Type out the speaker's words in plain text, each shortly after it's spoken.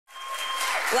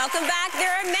Welcome back.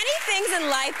 There are many things in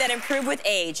life that improve with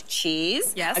age.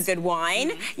 Cheese, yes, a good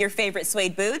wine, your favorite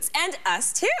suede boots, and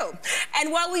us too.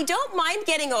 And while we don't mind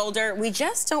getting older, we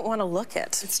just don't want to look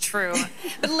it. It's true.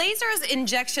 But lasers,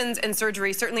 injections, and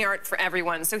surgery certainly aren't for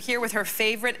everyone. So here with her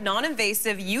favorite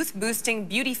non-invasive youth-boosting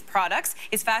beauty products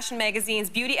is Fashion Magazine's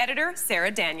beauty editor,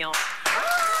 Sarah Daniel.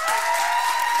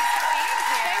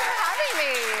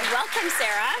 Welcome,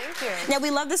 Sarah. Thank you. Now,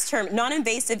 we love this term,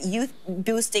 non-invasive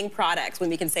youth-boosting products, when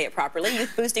we can say it properly.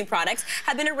 Youth-boosting products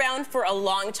have been around for a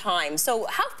long time. So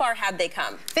how far have they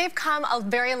come? They've come a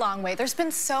very long way. There's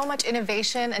been so much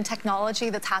innovation and technology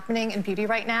that's happening in beauty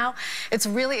right now. It's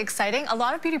really exciting. A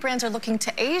lot of beauty brands are looking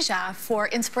to Asia for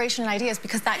inspiration and ideas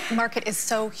because that market is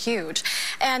so huge.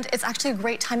 And it's actually a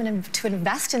great time to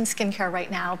invest in skincare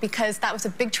right now because that was a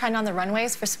big trend on the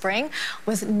runways for spring,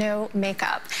 was no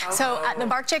makeup. Oh. So at the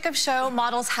Marc Jacobs show,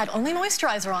 models had only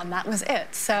moisturizer on. That was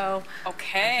it. So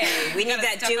okay, we need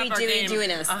that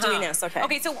dewiness. Okay.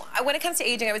 Okay, so when it comes to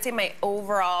aging, I would say my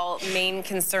overall main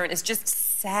concern is just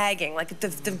sagging, like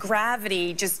the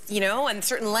gravity, just, you know, and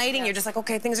certain lighting, you're just like,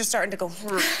 okay, things are starting to go,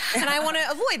 and I want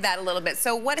to avoid that a little bit.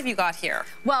 So what have you got here?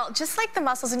 Well, just like the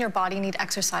muscles in your body need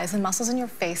exercise, the muscles in your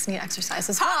face need exercise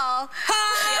as well. She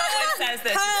always says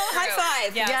this. High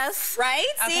five. Yes. Right?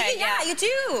 Okay, See? Yeah, you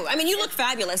do. I mean, you look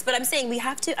fabulous, but I'm saying we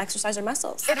have to exercise our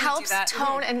muscles. It helps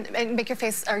tone and make your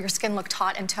face or your skin look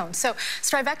taut and toned. So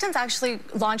Strivectin's actually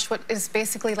launched what is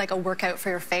basically like a workout for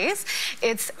your face.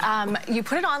 It's, you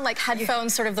put it on like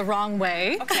headphones sort of the wrong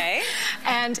way. Okay.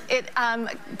 And it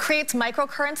creates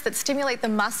microcurrents that stimulate the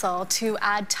muscle to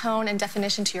add tone and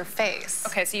definition to your face.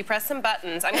 Okay, so you press some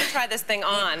buttons. I'm going to try this thing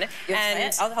on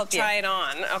and I'll help you. Try it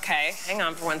on. Okay, hang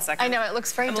on for 1 second. I know, it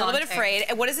looks very daunting. I'm a little bit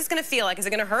afraid. What is this going to feel like? Is it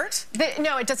going to hurt?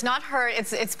 No, it does not hurt.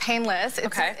 It's painless.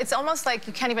 It's almost like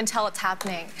you can't even tell it's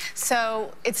happening.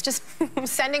 So it's just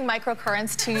sending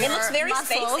microcurrents to your looks very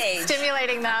muscles, space-age.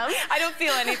 stimulating them. I don't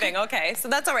feel anything. Okay, so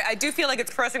that's all right. I do feel like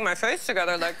it's pressing my face together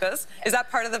like this. Is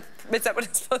that part of the, is that what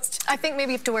it's supposed to? I think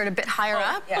maybe you have to wear it a bit higher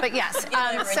up, but yes.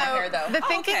 So the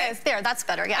thinking is, there, that's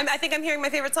better, yeah. I think I'm hearing my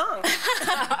favorite song.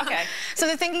 Okay. So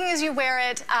the thinking is you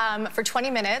wear it for 20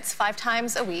 minutes, 5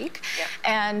 times a week,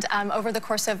 and over the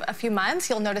course of a few months,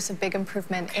 you'll notice a big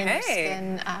improvement in your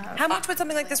skin. How much would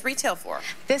something like this retail for?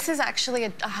 This is actually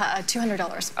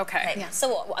 $200. Okay. Yeah. So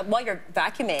while you're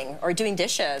vacuuming or doing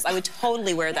dishes, I would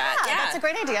totally wear that. Yeah, that's a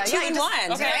great idea. Two in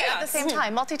one. Okay. At the same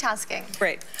time, multitasking.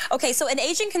 Great. Okay, so an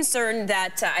aging concern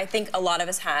that I think a lot of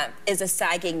us have is a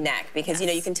sagging neck because, you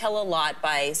know, you can tell a lot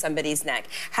by somebody's neck.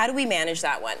 How do we manage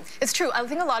that one? It's true. I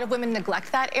think a lot of women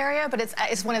neglect that area, but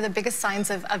it's one of the biggest signs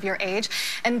of your age.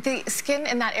 And the skin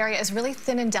in that area is really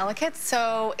thin and delicate,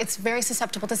 so it's very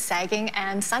susceptible to sagging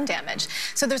and sun damage.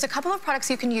 So there's a couple of products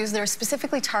you can use that are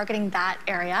specifically targeting that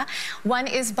area. One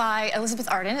is by Elizabeth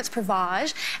Arden. It's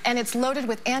Provage, and it's loaded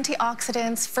with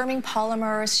antioxidants, firming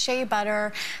polymers, shea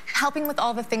butter, helping with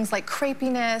all the things like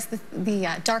crepiness,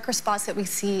 the darker spots that we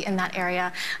see in that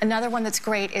area. Another one that's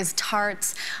great is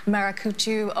Tarte's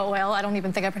Maracuja oil. I don't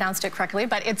even think I pronounced it correctly,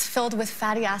 but it's filled with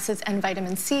fatty acids and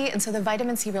vitamin C, and so the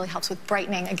vitamin C really helps with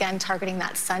brightening, again, targeting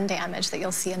that sun damage that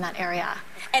you'll see in that area.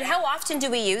 And how often do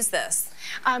we use this?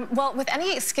 Well, with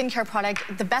any skincare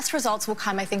product, the best results will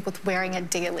come, I think, with wearing it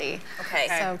daily. Okay.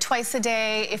 So twice a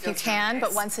day if you can,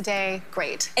 but once a day,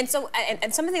 great. And so,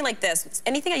 and something like this,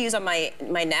 anything I use on my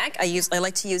neck, I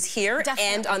like to use here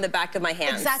and on the back of my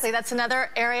hands. Exactly. That's another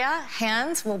area.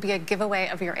 Hands will be a giveaway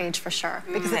of your age for sure,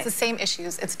 because it's the same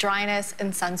issues. It's dryness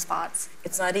and sunspots.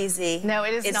 It's not easy. No,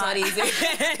 it is not. It's not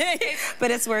easy,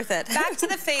 but it's worth it. Back to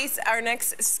the face, our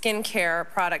next skincare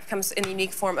product comes in the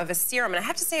unique form of a serum. And I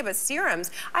have to say about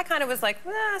serums, I kind of was like,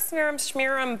 serum,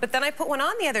 schmearum. But then I put one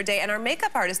on the other day, and our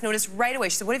makeup artist noticed right away.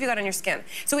 She said, what have you got on your skin?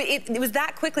 So it was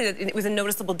that quickly that it was a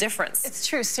noticeable difference. It's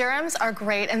true. Serums are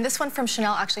great. And this one from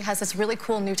Chanel actually has this really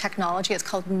cool new technology. It's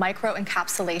called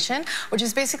microencapsulation, which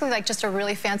is basically like just a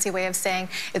really fancy way of saying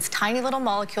it's tiny little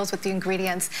molecules with the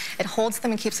ingredients. It holds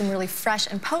them and keeps them really fresh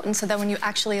and potent, so that when you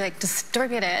actually like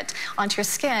distribute it onto your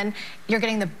skin, you're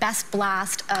getting the best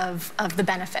blast of the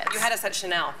benefits. You had us at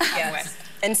Chanel, by the way.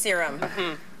 And serum.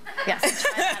 Yes.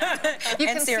 You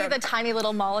can see the tiny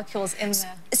little molecules in the...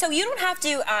 So you don't have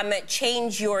to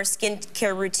change your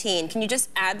skincare routine. Can you just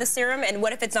add the serum? And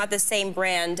what if it's not the same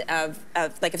brand of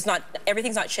like, if it's not,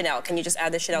 everything's not Chanel, can you just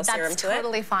add the Chanel serum to it? That's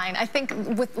totally fine. I think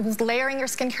with layering your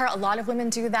skincare, a lot of women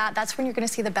do that. That's when you're going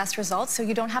to see the best results. So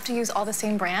you don't have to use all the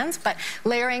same brands, but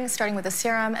layering, starting with a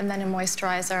serum and then a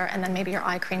moisturizer and then maybe your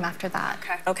eye cream after that.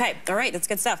 Okay. All right. That's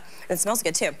good stuff. It smells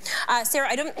good, too. Sarah,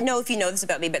 I don't know if you know this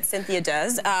about me, but Cynthia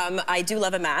does. I do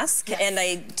love a mask, and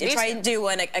I try and do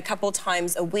one a couple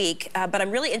times a week, but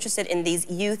I'm really interested in these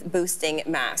youth-boosting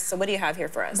masks. So what do you have here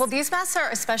for us? Well, these masks are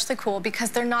especially cool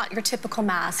because they're not your typical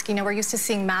mask. You know, we're used to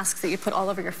seeing masks that you put all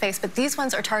over your face, but these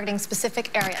ones are targeting specific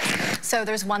areas. So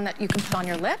there's one that you can put on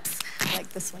your lips, like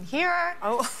this one here.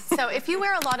 Oh. So if you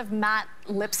wear a lot of matte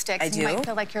lipsticks, you might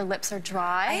feel like your lips are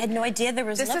dry. I had no idea there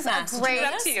was This lip is masks. a great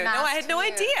Up to you. No, I had no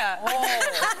idea.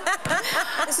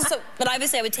 This is so, but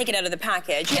obviously I would take it out of the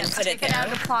package and put it Take it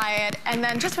out, apply it, and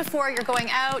then just before you're going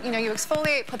out, you know, you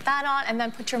exfoliate, put that on, and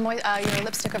then put your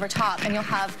lipstick over top, and you'll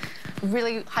have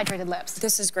really hydrated lips.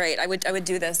 This is great. I would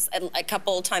do this a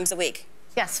couple times a week.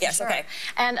 Yes, for sure. Okay.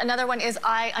 And another one is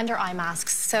under eye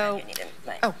masks. So,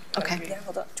 oh, okay. Yeah,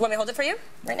 hold on. Do you want me to hold it for you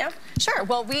right now? Sure.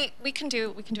 Well, we can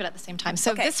do it at the same time.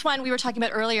 So this one we were talking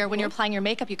about earlier. When you're applying your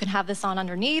makeup, you can have this on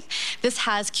underneath. This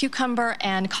has cucumber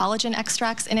and collagen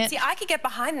extracts in it. See, I could get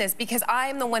behind this because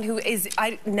I'm the one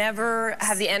I never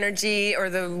have the energy or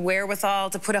the wherewithal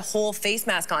to put a whole face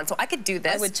mask on. So I could do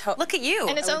this. I would Look at you.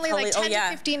 And it's only like 10 to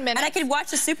 15 minutes. And I could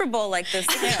watch the Super Bowl like this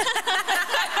too.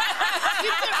 You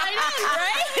fit right in,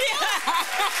 right?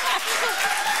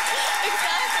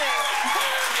 Exactly.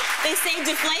 They say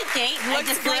Deflategate. I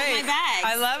deflate my bags.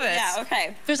 I love it. Yeah,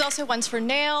 okay. There's also ones for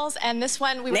nails, and this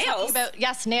one we were talking about.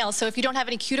 Yes, nails. So if you don't have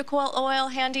any cuticle oil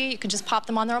handy, you can just pop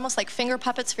them on. They're almost like finger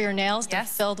puppets for your nails. They're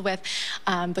filled with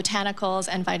botanicals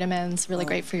and vitamins. Really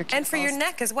great for your cuticles. And for your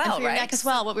neck as well, and for your neck as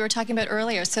well. What we were talking about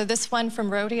earlier. So this one from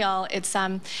Rodial, it's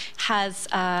has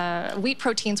wheat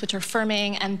proteins, which are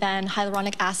firming, and then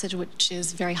hyaluronic acid, which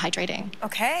is very hydrating.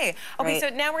 Okay. Okay. So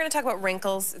now we're going to talk about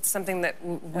wrinkles. It's something that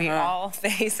we all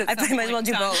face. I might as well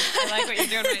do both. I like what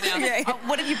you're doing right now.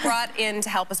 What have you brought in to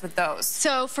help us with those?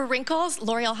 So for wrinkles,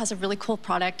 L'Oreal has a really cool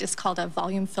product. It's called a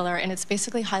volume filler, and it's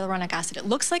basically hyaluronic acid. It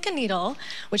looks like a needle,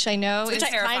 which I know is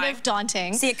kind of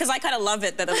daunting. See, because I kind of love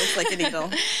it that it looks like a needle.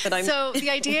 But so the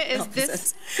idea is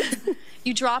this.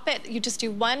 You drop it, you just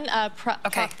do one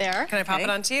pop there. Can I pop it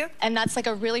onto you? And that's like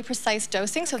a really precise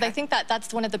dosing. So I think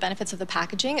that's one of the benefits of the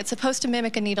packaging. It's supposed to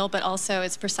mimic a needle, but also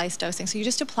it's precise dosing. So you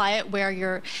just apply it where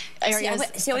your areas.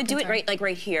 So I would do it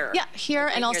right here. Yeah, here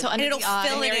and also under the eye.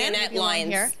 It'll fill marionette lines.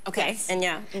 Here. Okay, and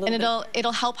yeah. And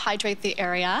it'll help hydrate the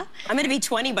area. I'm going to be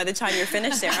 20 by the time you're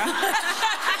finished, Sarah.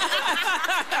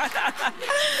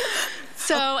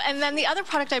 So, and then the other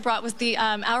product I brought was the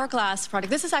Hourglass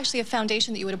product. This is actually a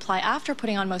foundation that you would apply after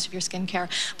putting on most of your skincare,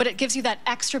 but it gives you that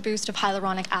extra boost of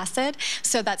hyaluronic acid,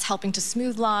 so that's helping to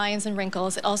smooth lines and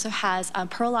wrinkles. It also has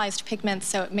pearlized pigments,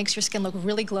 so it makes your skin look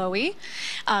really glowy,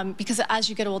 because as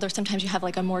you get older, sometimes you have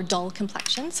like a more dull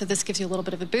complexion, so this gives you a little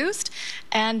bit of a boost.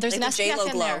 And there's an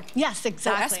SPF in there. Yes,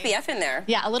 exactly. Oh, SPF in there.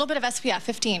 Yeah, a little bit of SPF,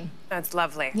 15. That's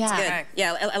lovely. Yeah. It's good.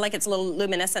 Yeah, I like it's a little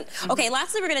luminescent. Okay,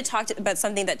 lastly, we're going to talk about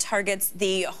something that targets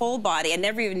the whole body. I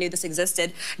never even knew this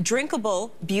existed.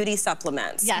 Drinkable beauty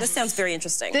supplements. Yes. This sounds very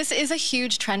interesting. This is a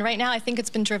huge trend right now. I think it's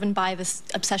been driven by this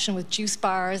obsession with juice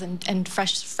bars and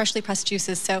freshly pressed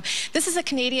juices. So this is a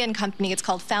Canadian company. It's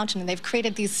called Fountain, and they've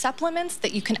created these supplements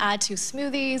that you can add to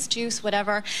smoothies, juice,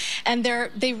 whatever. And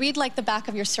they read like the back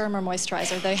of your serum or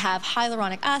moisturizer. They have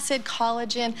hyaluronic acid,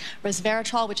 collagen,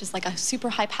 resveratrol, which is like a super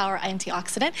high power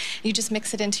antioxidant. You just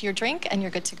mix it into your drink and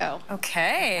you're good to go.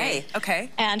 Okay. Okay.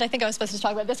 And I think I was supposed to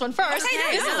talk about this one first. Okay,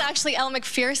 this is actually Elle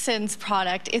Macpherson's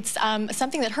product. It's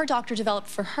something that her doctor developed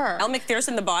for her. Elle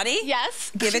Macpherson, the body?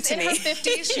 Yes. Give it to me. She's in her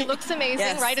 50s. She looks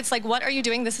amazing, right? It's like, what are you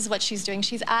doing? This is what she's doing.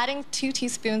 She's adding 2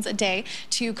 teaspoons a day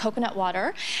to coconut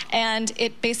water, and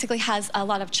it basically has a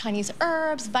lot of Chinese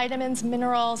herbs, vitamins,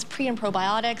 minerals, pre and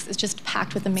probiotics. It's just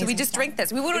packed with amazing So we just drink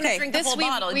this. We wouldn't drink the whole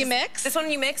bottle. We mix. This one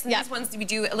you mix, and these ones we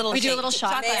do a little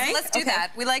shot. Let's do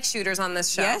that. We like shooters on this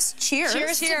show. Yes. Cheers.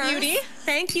 Cheers to beauty.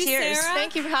 Thank you, Cheers. Sarah.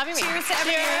 Thank you for having me. Cheers to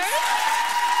everyone.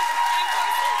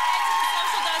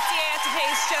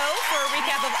 Show for a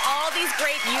recap of all these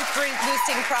great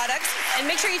youth-boosting products. And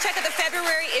make sure you check out the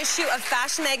February issue of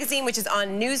Fashion Magazine, which is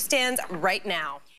on newsstands right now.